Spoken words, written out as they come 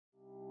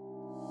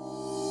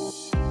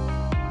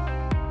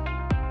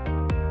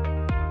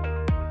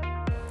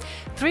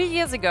3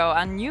 years ago,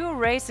 a new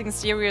racing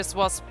series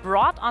was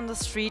brought on the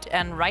street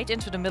and right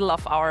into the middle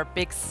of our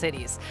big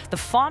cities, the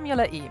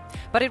Formula E.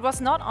 But it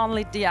was not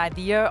only the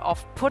idea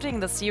of putting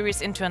the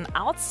series into an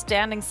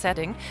outstanding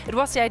setting, it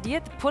was the idea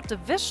to put the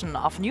vision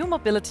of new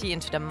mobility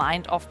into the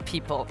mind of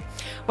people.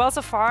 Well,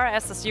 so far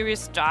as the series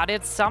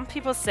started, some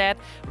people said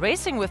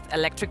racing with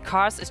electric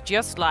cars is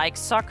just like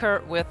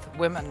soccer with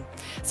women.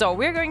 So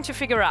we're going to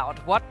figure out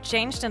what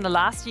changed in the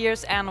last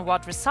years and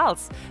what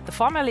results the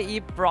Formula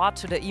E brought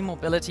to the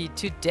e-mobility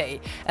today.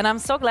 And I'm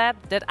so glad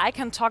that I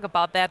can talk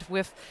about that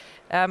with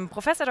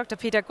Professor Dr.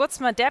 Peter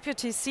Gutzmer,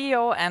 Deputy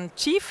CEO and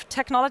Chief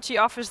Technology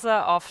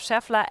Officer of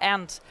Schaeffler,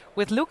 and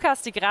with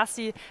Lucas Di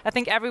Grassi. I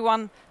think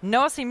everyone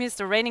knows him. He's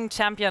the reigning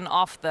champion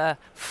of the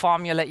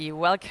Formula E.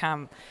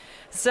 Welcome.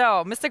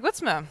 So, Mr.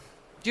 Gutzmer,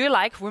 do you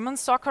like women's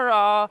soccer,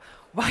 or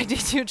why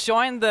did you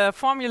join the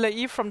Formula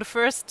E from the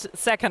first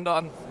second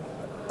on?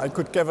 I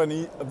could give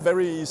a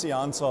very easy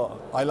answer.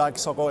 I like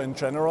soccer in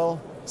general,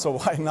 so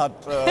why not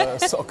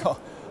soccer?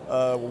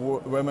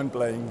 Women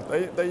playing.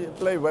 They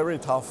play very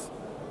tough,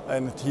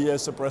 and he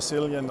as a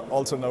Brazilian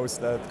also knows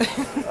that.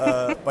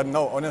 But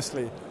no,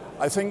 honestly,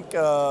 I think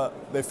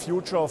the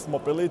future of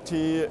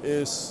mobility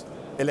is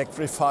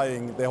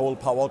electrifying the whole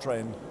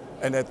powertrain,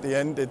 and at the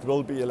end it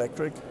will be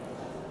electric.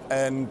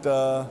 And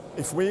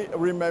if we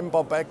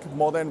remember back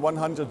more than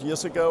 100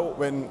 years ago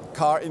when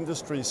car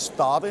industry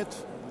started,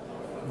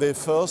 the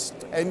first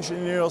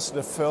engineers,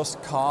 the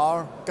first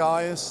car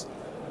guys,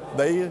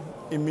 they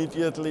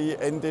immediately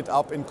ended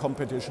up in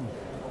competition.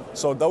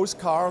 So those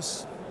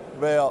cars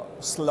were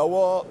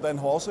slower than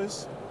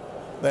horses,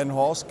 than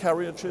horse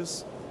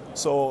carriages.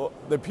 So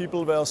the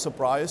people were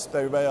surprised.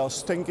 They were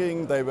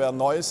stinking, they were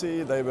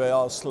noisy, they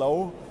were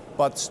slow,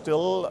 but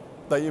still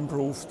they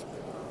improved.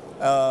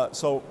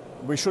 So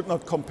we should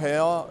not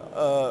compare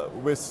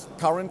with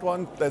current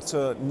one. That's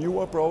a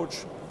new approach,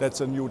 that's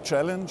a new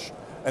challenge,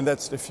 and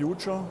that's the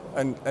future.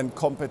 And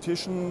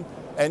competition,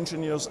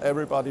 engineers,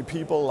 everybody,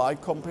 people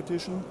like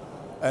competition.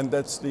 And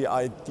that's the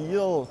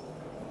ideal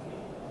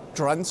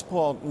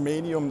transport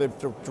medium, the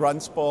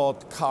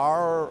transport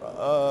car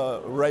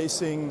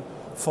racing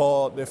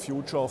for the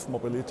future of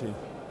mobility.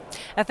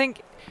 I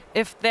think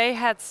if they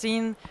had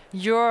seen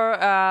your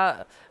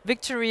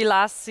victory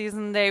last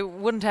season, they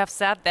wouldn't have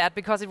said that,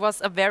 because it was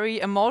a very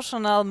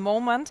emotional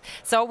moment.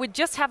 So we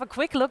just have a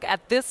quick look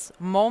at this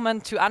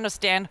moment to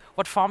understand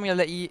what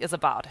Formula E is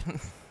about.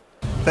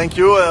 Thank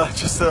you.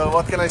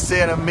 What can I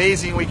say? An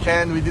amazing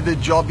weekend. We did the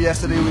job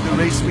yesterday with the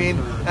race win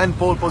and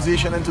pole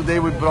position, and today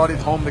we brought it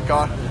home, the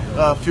car.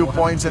 A few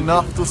points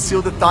enough to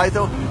seal the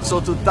title.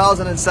 So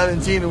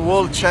 2017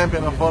 World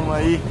Champion of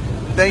Formula E.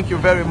 Thank you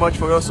very much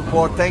for your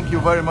support. Thank you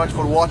very much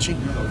for watching,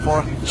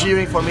 for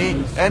cheering for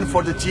me and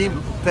for the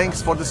team.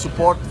 Thanks for the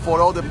support,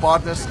 for all the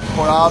partners,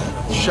 for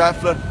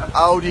Schaeffler,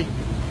 Audi,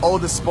 all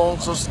the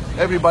sponsors,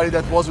 everybody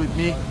that was with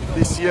me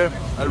this year.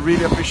 I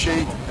really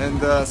appreciate,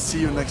 and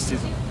see you next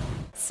season.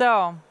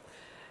 So,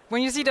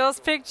 when you see those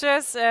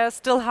pictures,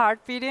 still heart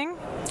beating?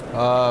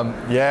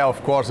 Yeah,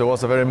 of course. It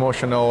was a very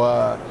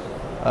emotional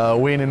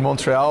win in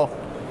Montreal.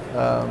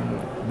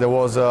 There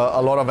was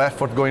a lot of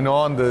effort going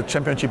on. The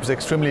championship is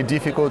extremely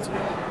difficult.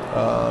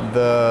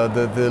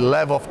 The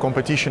level of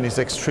competition is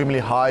extremely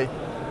high.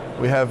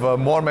 We have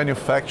more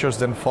manufacturers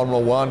than Formula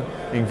One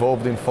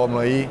involved in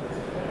Formula E.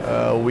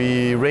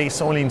 We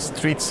race only in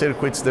street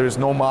circuits. There is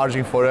no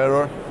margin for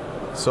error.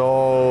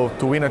 So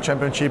to win a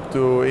championship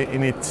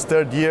in its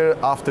third year,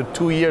 after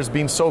 2 years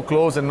being so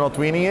close and not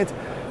winning it,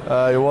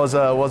 it was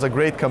a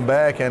great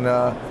comeback, and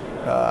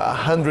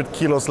 100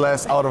 kilos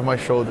less out of my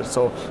shoulders.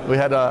 So we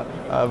had a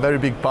very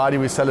big party.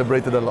 We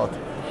celebrated a lot.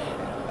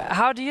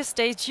 How do you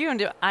stay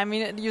tuned? I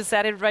mean, you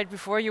said it right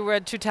before, you were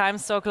 2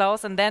 times so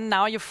close, and then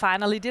now you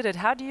finally did it.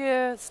 How do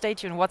you stay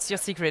tuned? What's your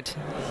secret?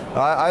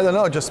 I don't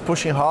know, just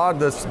pushing hard,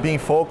 just being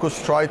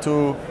focused, try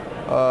to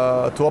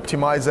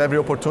optimize every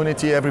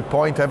opportunity, every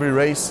point, every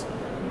race.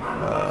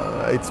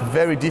 It's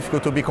very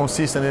difficult to be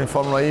consistent in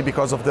Formula E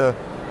because of the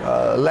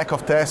lack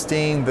of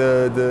testing.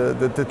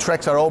 The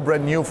tracks are all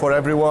brand new for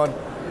everyone.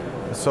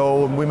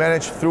 So we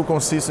managed through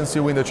consistency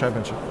win the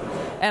championship.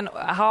 And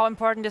how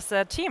important is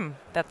the team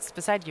that's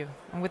beside you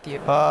and with you?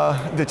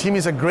 The team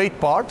is a great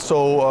part.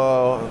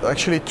 So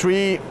actually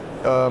three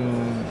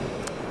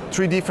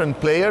different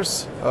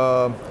players.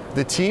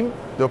 The team,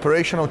 the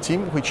operational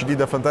team, which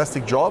did a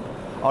fantastic job.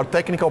 Our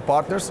technical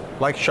partners,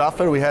 like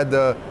Schaeffler, we had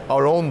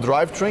our own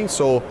drivetrain,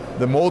 so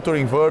the motor,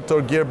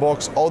 inverter,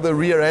 gearbox, all the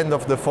rear end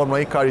of the Formula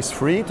E car is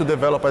free to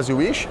develop as you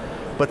wish,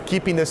 but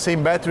keeping the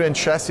same battery and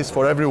chassis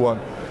for everyone.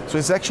 So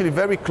it's actually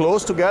very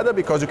close together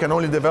because you can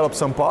only develop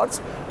some parts,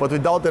 but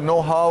without the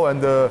know-how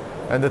and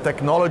the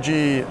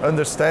technology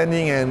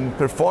understanding and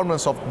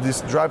performance of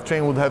this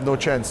drivetrain would have no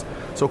chance.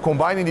 So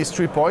combining these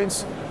 3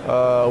 points,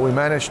 we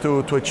managed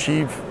to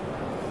achieve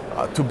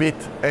to beat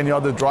any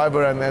other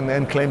driver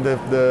and claim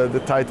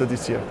the title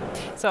this year.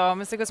 So,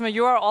 Mr. Gutzmer,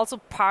 you are also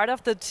part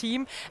of the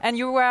team, and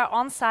you were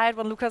on site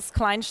when Lucas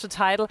clinched the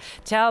title.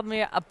 Tell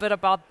me a bit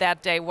about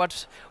that day.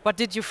 What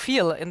did you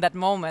feel in that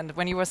moment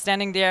when you were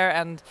standing there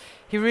and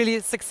he really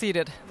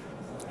succeeded?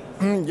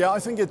 Yeah, I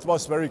think it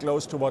was very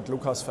close to what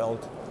Lucas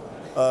felt.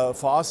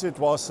 For us, it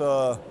was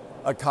a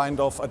kind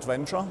of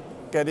adventure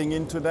getting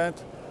into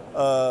that.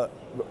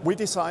 We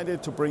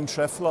decided to bring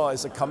Schaeffler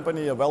as a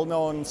company, a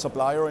well-known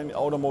supplier in the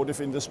automotive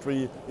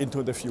industry,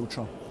 into the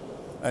future.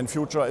 And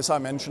future, as I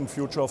mentioned,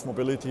 future of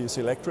mobility is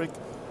electric.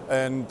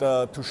 And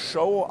to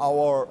show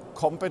our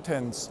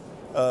competence,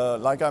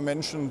 like I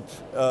mentioned,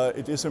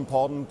 it is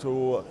important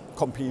to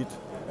compete.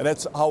 And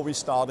that's how we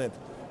started.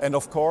 And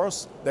of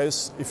course,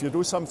 if you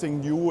do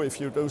something new,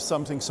 if you do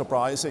something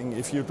surprising,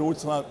 if you do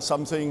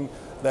something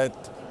that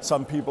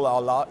some people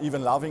are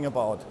even laughing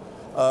about,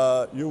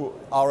 you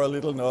are a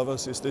little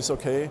nervous. Is this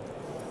okay?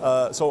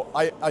 So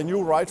I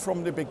knew right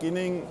from the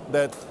beginning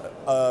that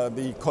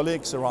the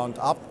colleagues around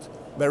Abt,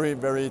 very,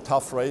 very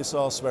tough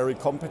racers, very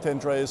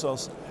competent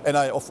racers, and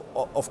I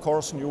of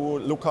course knew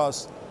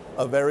Lucas,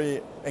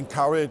 very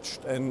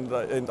encouraged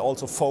and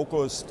also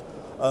focused,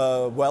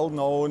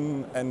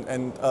 well-known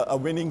and a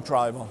winning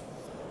driver.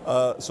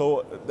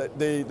 So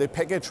the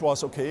package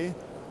was okay.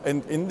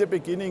 And in the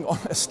beginning,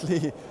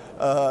 honestly,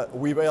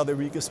 we were the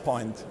weakest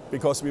point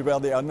because we were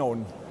the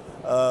unknown.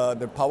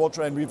 The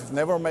powertrain, we've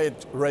never made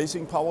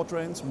racing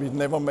powertrains, we've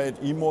never made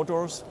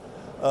e-motors.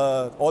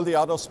 All the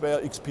others were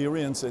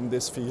experienced in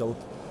this field.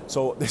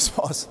 So this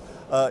was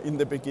in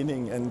the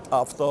beginning. And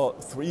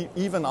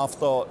even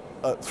after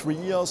 3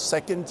 years,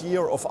 second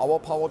year of our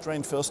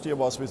powertrain, first year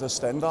was with a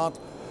standard,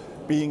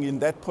 being in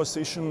that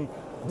position,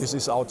 this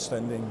is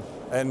outstanding.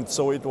 And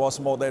so it was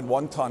more than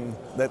 1 ton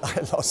that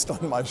I lost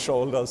on my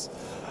shoulders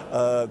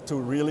to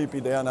really be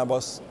there. And I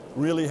was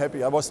really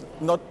happy. I was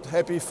not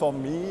happy for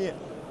me,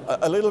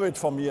 a little bit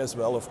for me as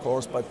well, of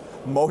course, but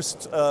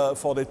most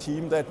for the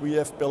team that we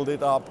have built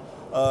it up,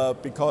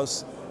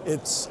 because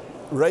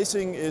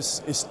racing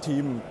is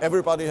team.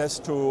 Everybody has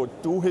to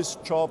do his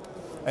job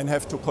and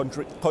have to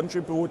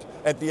contribute.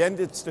 At the end,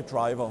 it's the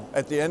driver.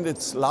 At the end,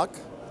 it's luck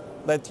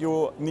that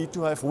you need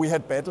to have. We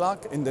had bad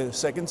luck in the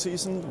second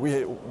season.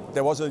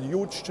 There was a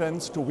huge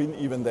chance to win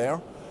even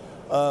there.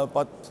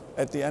 But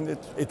at the end,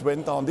 it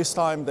went down. This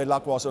time, the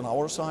luck was on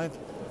our side.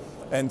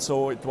 And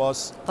so it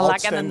was the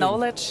luck and the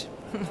knowledge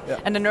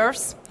and the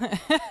nerves.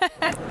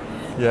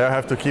 Yeah, I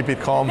have to keep it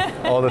calm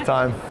all the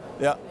time.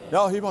 Yeah,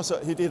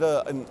 he did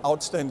an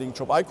outstanding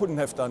job. I couldn't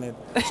have done it.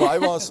 So I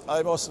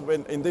was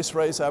when in this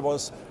race, I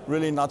was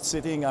really not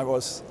sitting. I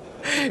was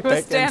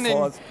back standing.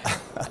 and forth.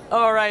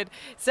 All right.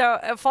 So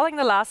following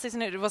the last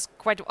season, it was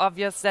quite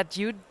obvious that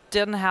you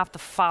didn't have the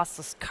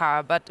fastest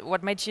car. But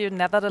what made you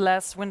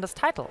nevertheless win this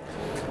title?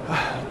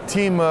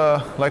 Team,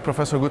 like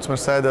Professor Gutzmer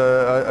said,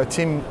 a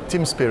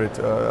team spirit,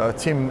 a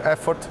team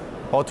effort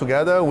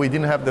altogether. We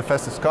didn't have the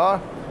fastest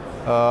car,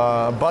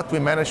 but we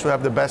managed to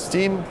have the best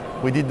team.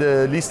 We did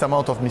the least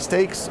amount of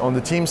mistakes on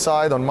the team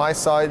side, on my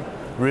side.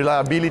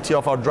 Reliability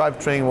of our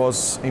drivetrain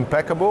was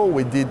impeccable.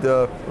 We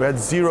had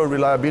 0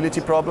 reliability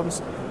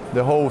problems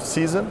the whole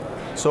season.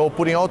 So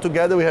putting all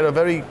together, we had a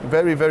very,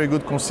 very, very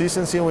good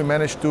consistency. We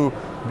managed to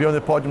be on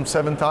the podium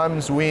 7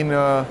 times, win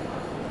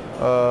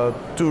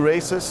 2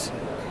 races,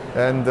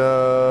 and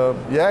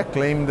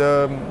claim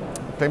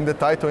the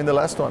title in the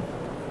last one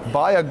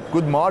by a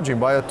good margin,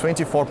 by a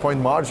 24-point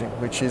margin,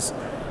 which is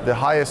the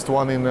highest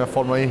one in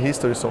Formula E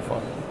history so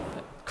far.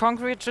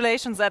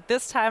 Congratulations at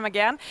this time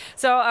again.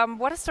 So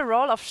what is the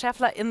role of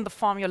Schaeffler in the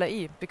Formula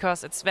E?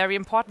 Because it's very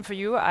important for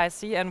you, I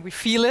see, and we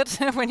feel it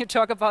when you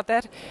talk about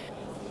that.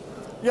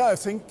 Yeah, I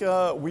think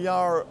we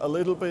are a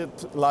little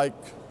bit like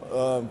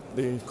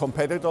the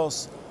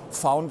competitors,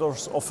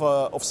 founders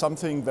of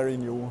something very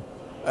new.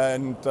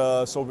 And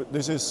so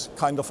this is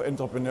kind of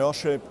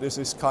entrepreneurship, this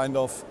is kind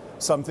of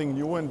something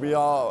new, and we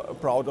are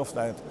proud of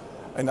that.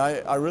 And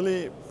I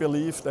really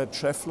believe that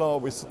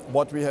Schaeffler, with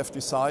what we have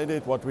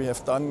decided, what we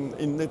have done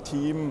in the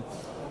team,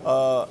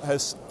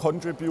 has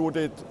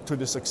contributed to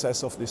the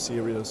success of this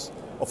series.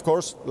 Of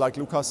course, like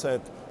Lucas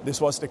said,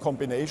 this was the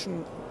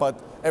combination, but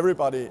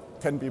everybody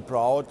can be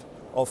proud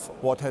of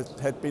what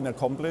had been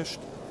accomplished.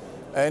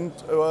 And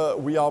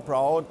we are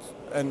proud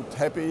and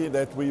happy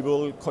that we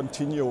will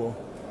continue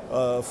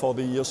for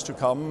the years to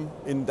come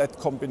in that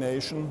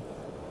combination,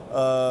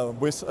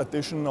 with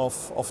addition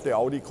of the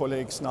Audi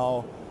colleagues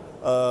now.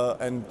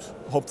 And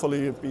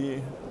hopefully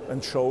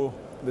show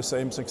the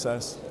same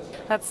success.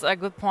 That's a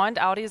good point.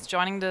 Audi is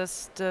joining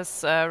this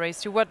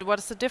race too. What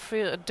is the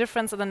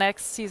difference in the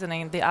next season,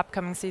 in the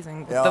upcoming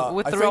season,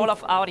 with the role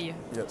of Audi?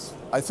 Yes,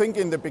 I think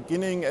in the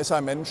beginning, as I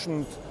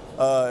mentioned,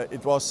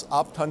 it was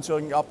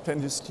Hans-Jürgen Abt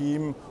and his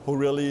team who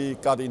really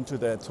got into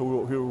that,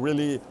 who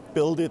really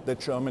built the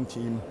German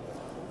team.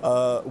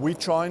 We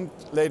joined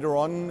later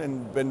on,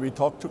 and when we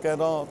talked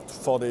together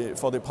for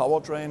the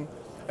powertrain.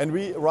 And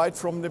we, right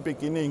from the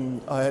beginning,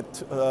 had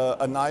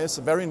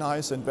very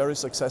nice and very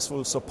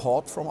successful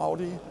support from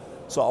Audi.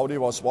 So Audi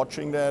was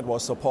watching that,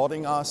 was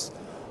supporting us,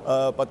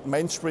 but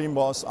mainstream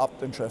was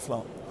Abt and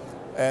Schaeffler.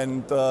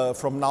 And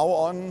from now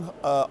on,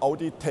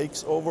 Audi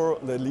takes over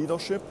the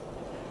leadership.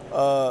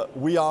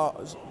 We are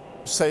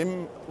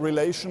same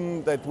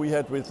relation that we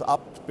had with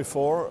Abt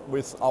before,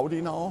 with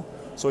Audi now.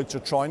 So it's a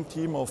joint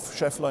team of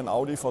Schaeffler and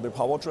Audi for the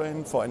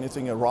powertrain, for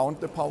anything around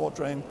the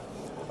powertrain.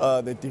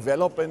 The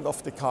development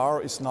of the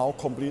car is now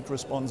complete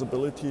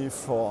responsibility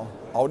for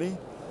Audi,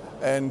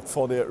 and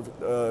for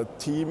the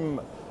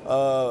team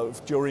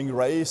during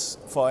race,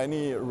 for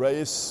any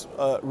race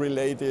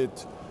related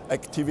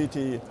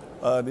activity,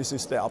 this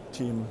is the up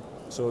team.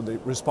 So the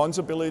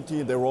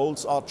responsibility, the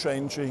roles are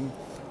changing.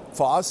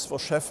 For us, for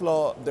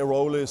Schaeffler, the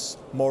role is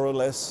more or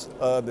less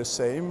the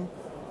same.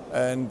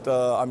 And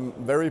I'm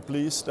very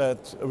pleased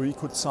that we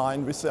could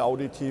sign with the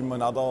Audi team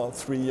another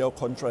 3-year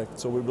contract.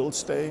 So we will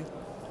stay.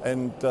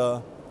 And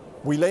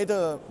we laid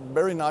a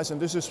very nice, and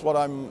this is what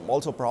I'm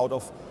also proud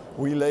of,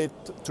 we laid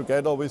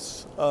together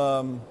with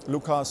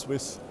Lucas,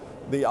 with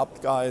the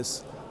up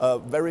guys, a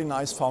very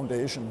nice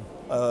foundation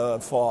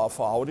for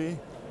Audi.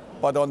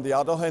 But on the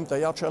other hand,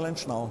 they are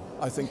challenged now.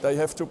 I think they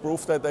have to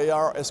prove that they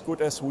are as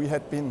good as we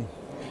had been.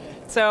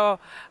 So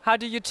how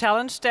do you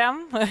challenge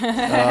them?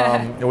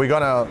 We're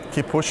gonna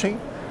keep pushing.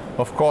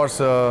 Of course,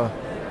 it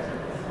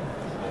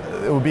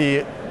will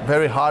be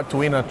very hard to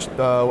win a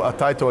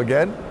title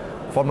again.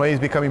 Formula E is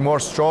becoming more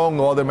strong,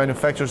 other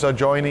manufacturers are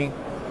joining.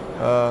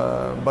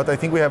 But I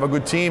think we have a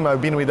good team.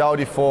 I've been with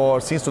Audi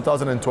since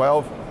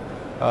 2012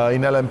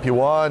 in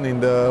LMP1, in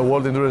the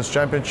World Endurance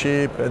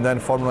Championship, and then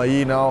Formula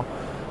E now.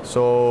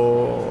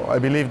 So I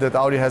believe that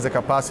Audi has the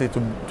capacity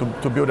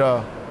to build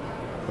a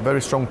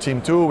very strong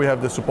team too. We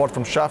have the support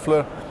from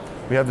Schaeffler,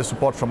 we have the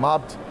support from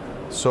Abt.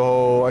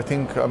 So I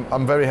think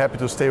I'm very happy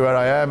to stay where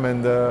I am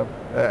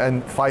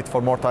and fight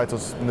for more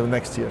titles in the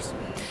next years.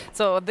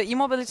 So the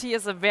e-mobility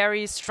is a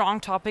very strong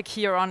topic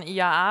here on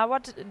IAA.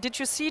 What did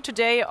you see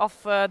today of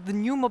the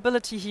new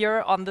mobility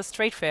here on this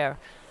trade fair?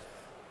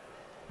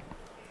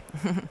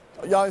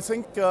 Yeah, I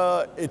think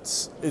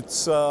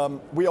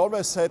we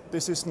always said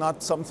this is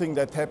not something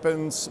that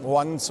happens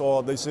once,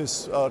 or this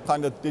is a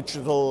kind of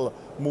digital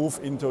move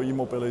into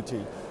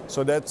e-mobility.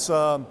 So that's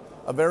a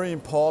very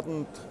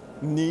important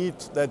need,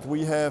 that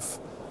we have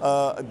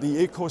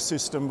the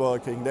ecosystem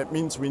working. That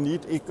means we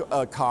need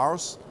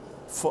cars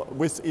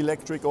with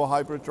electric or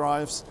hybrid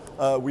drives.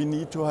 We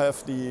need to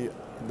have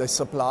the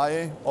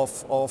supply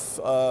of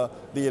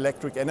the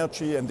electric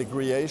energy and the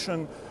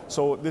creation.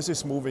 So this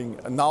is moving.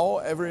 Now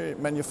every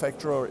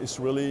manufacturer is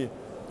really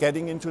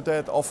getting into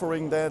that,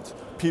 offering that.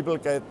 People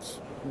get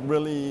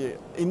really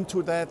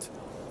into that.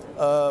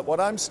 What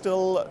I'm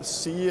still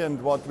see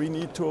and what we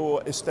need to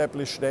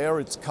establish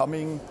there, it's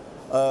coming,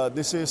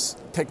 this is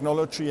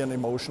technology and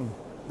emotion.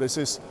 This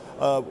is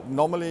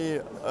normally,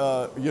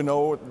 you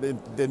know,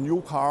 the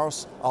new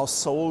cars are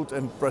sold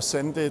and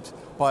presented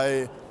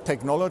by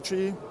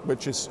technology,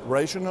 which is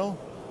rational,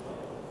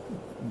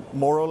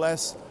 more or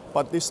less,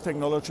 but this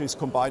technology is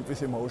combined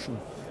with emotion.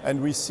 And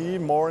we see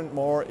more and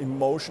more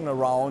emotion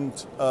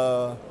around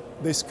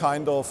this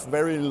kind of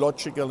very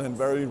logical and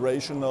very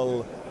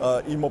rational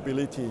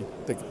e-mobility.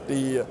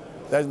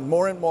 There's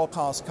more and more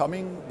cars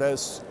coming,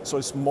 so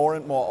it's more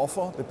and more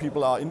offer, the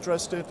people are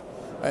interested.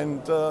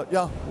 And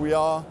yeah, we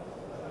are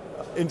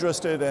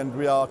interested and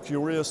we are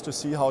curious to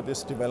see how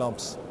this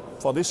develops.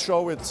 For this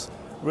show, it's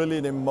really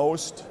the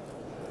most,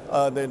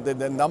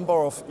 the number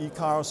of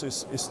e-cars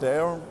is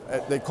there.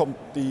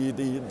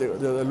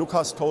 The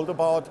Lucas told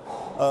about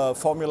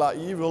Formula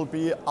E will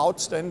be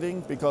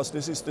outstanding, because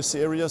this is the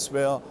series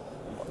where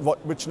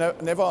which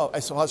never,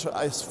 as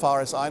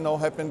far as I know,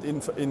 happened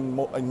in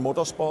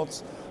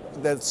motorsports.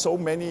 That so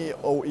many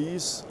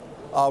OEs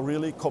are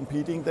really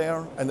competing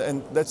there,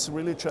 and that's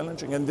really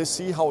challenging. And they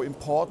see how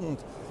important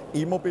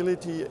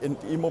e-mobility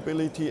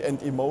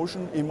and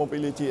emotion,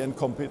 e-mobility and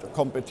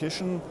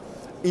competition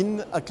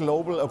in a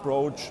global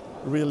approach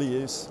really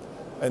is.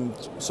 And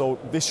so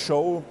this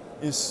show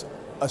is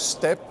a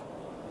step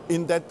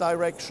in that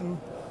direction,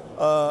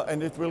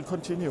 and it will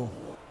continue.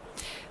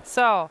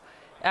 So,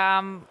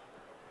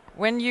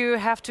 when you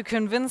have to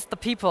convince the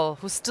people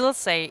who still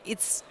say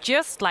it's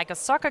just like a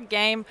soccer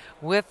game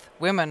with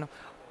women,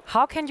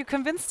 how can you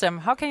convince them?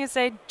 How can you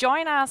say,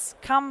 join us,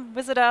 come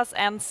visit us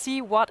and see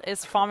what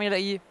is Formula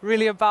E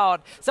really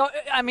about? So,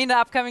 I mean, the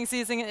upcoming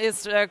season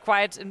is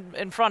quite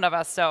in front of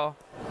us, so.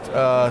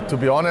 To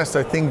be honest,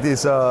 I think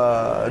this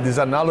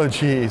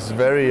analogy is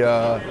very,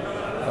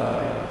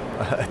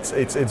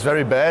 it's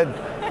very bad,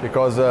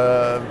 because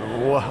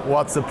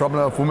what's the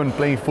problem of women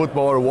playing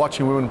football or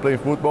watching women play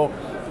football?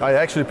 I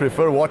actually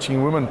prefer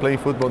watching women playing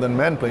football than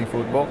men playing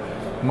football,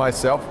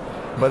 myself.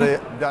 But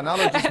the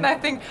analogy. And I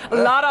think a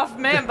lot of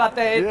men, but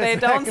they exactly.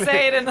 don't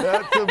say it.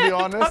 To be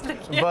honest,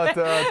 but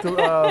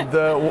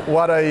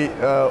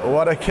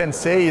what I can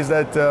say is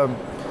that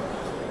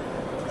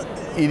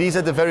it is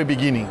at the very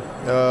beginning.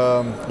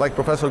 Like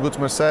Professor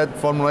Gutzmer said,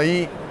 Formula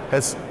E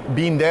has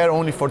been there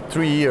only for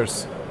 3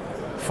 years.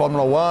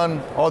 Formula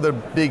One, other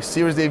big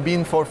series, they've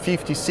been for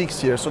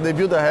 56 years. So they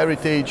build a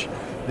heritage,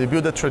 they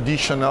build a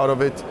tradition out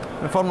of it.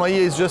 And Formula E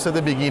is just at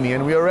the beginning,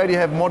 and we already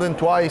have more than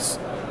twice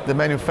the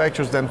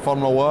manufacturers than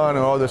Formula One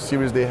or other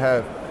series they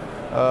have.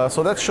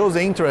 So that shows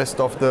the interest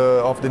of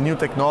the new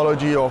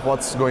technology, of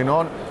what's going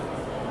on.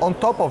 On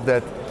top of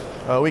that,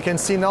 we can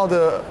see now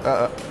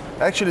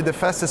Actually, the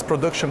fastest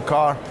production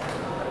car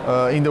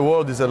in the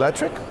world is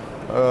electric,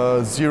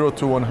 0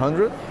 to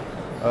 100.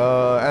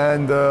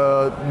 And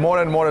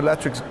more and more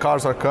electric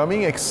cars are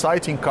coming,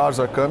 exciting cars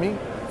are coming,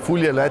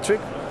 fully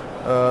electric.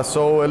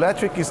 So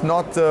electric is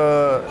not,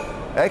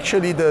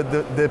 actually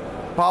the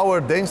power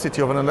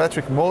density of an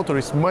electric motor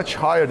is much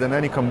higher than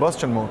any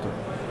combustion motor.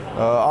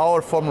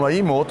 Our Formula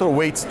E motor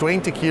weighs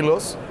 20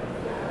 kilos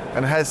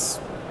and has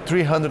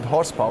 300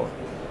 horsepower.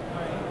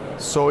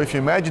 So if you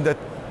imagine that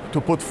to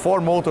put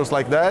 4 motors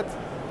like that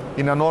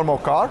in a normal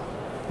car,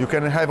 you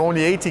can have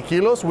only 80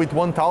 kilos with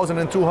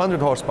 1,200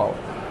 horsepower.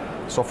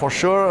 So for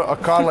sure, a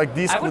car like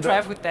this. I would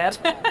drive with that.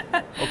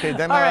 Okay,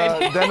 then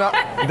right.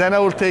 then I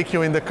will take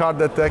you in the car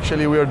that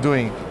actually we are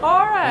doing.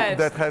 All right.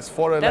 That has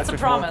 4 electric That's a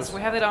promise. motors.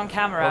 We have it on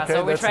camera, Okay,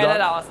 so we that's try that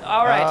done. out.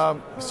 All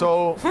right.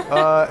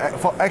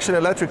 For actually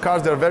electric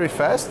cars, they're very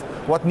fast.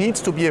 What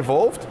needs to be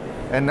evolved,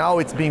 and now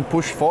it's being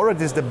pushed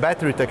forward, is the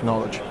battery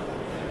technology.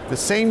 The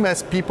same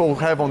as people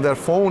have on their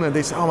phone and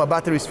they say, oh, my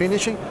battery is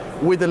finishing.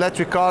 With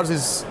electric cars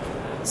is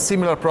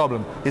similar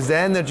problem. It's the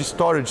energy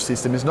storage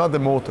system, it's not the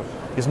motor.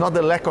 It's not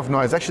the lack of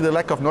noise. Actually, the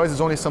lack of noise is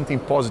only something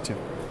positive.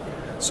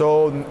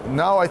 So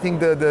now I think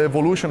the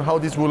evolution, how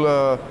this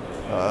will,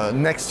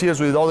 next years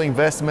with all the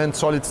investment,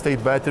 solid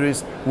state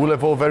batteries, will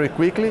evolve very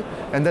quickly.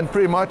 And then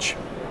pretty much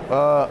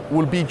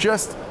will be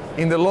just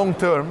in the long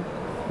term,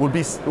 will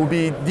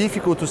be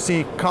difficult to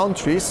see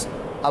countries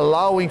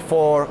allowing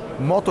for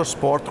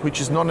motorsport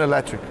which is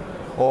non-electric.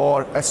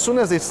 Or as soon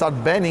as they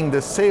start banning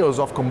the sales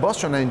of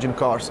combustion engine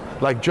cars,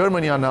 like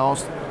Germany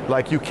announced,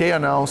 like UK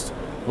announced,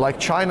 like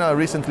China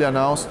recently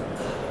announced,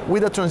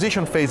 with a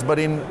transition phase, but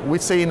we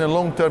say in a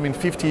long term, in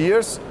 50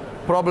 years,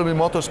 probably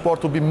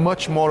motorsport will be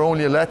much more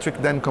only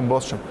electric than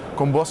combustion.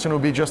 Combustion will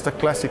be just a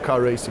classic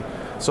car racing.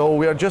 So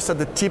we are just at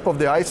the tip of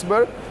the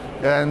iceberg,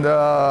 and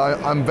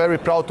I'm very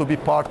proud to be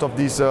part of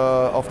this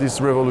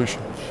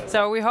revolution.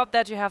 So we hope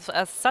that you have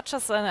such a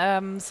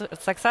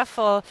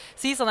successful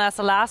season as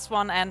the last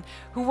one, and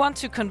who want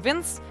to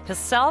convince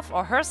himself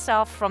or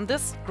herself from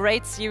this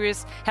great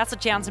series has a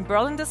chance in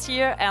Berlin this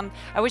year. And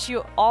I wish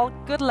you all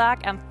good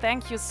luck, and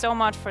thank you so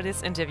much for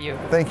this interview.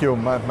 Thank you,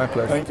 my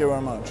pleasure. Thank you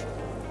very much.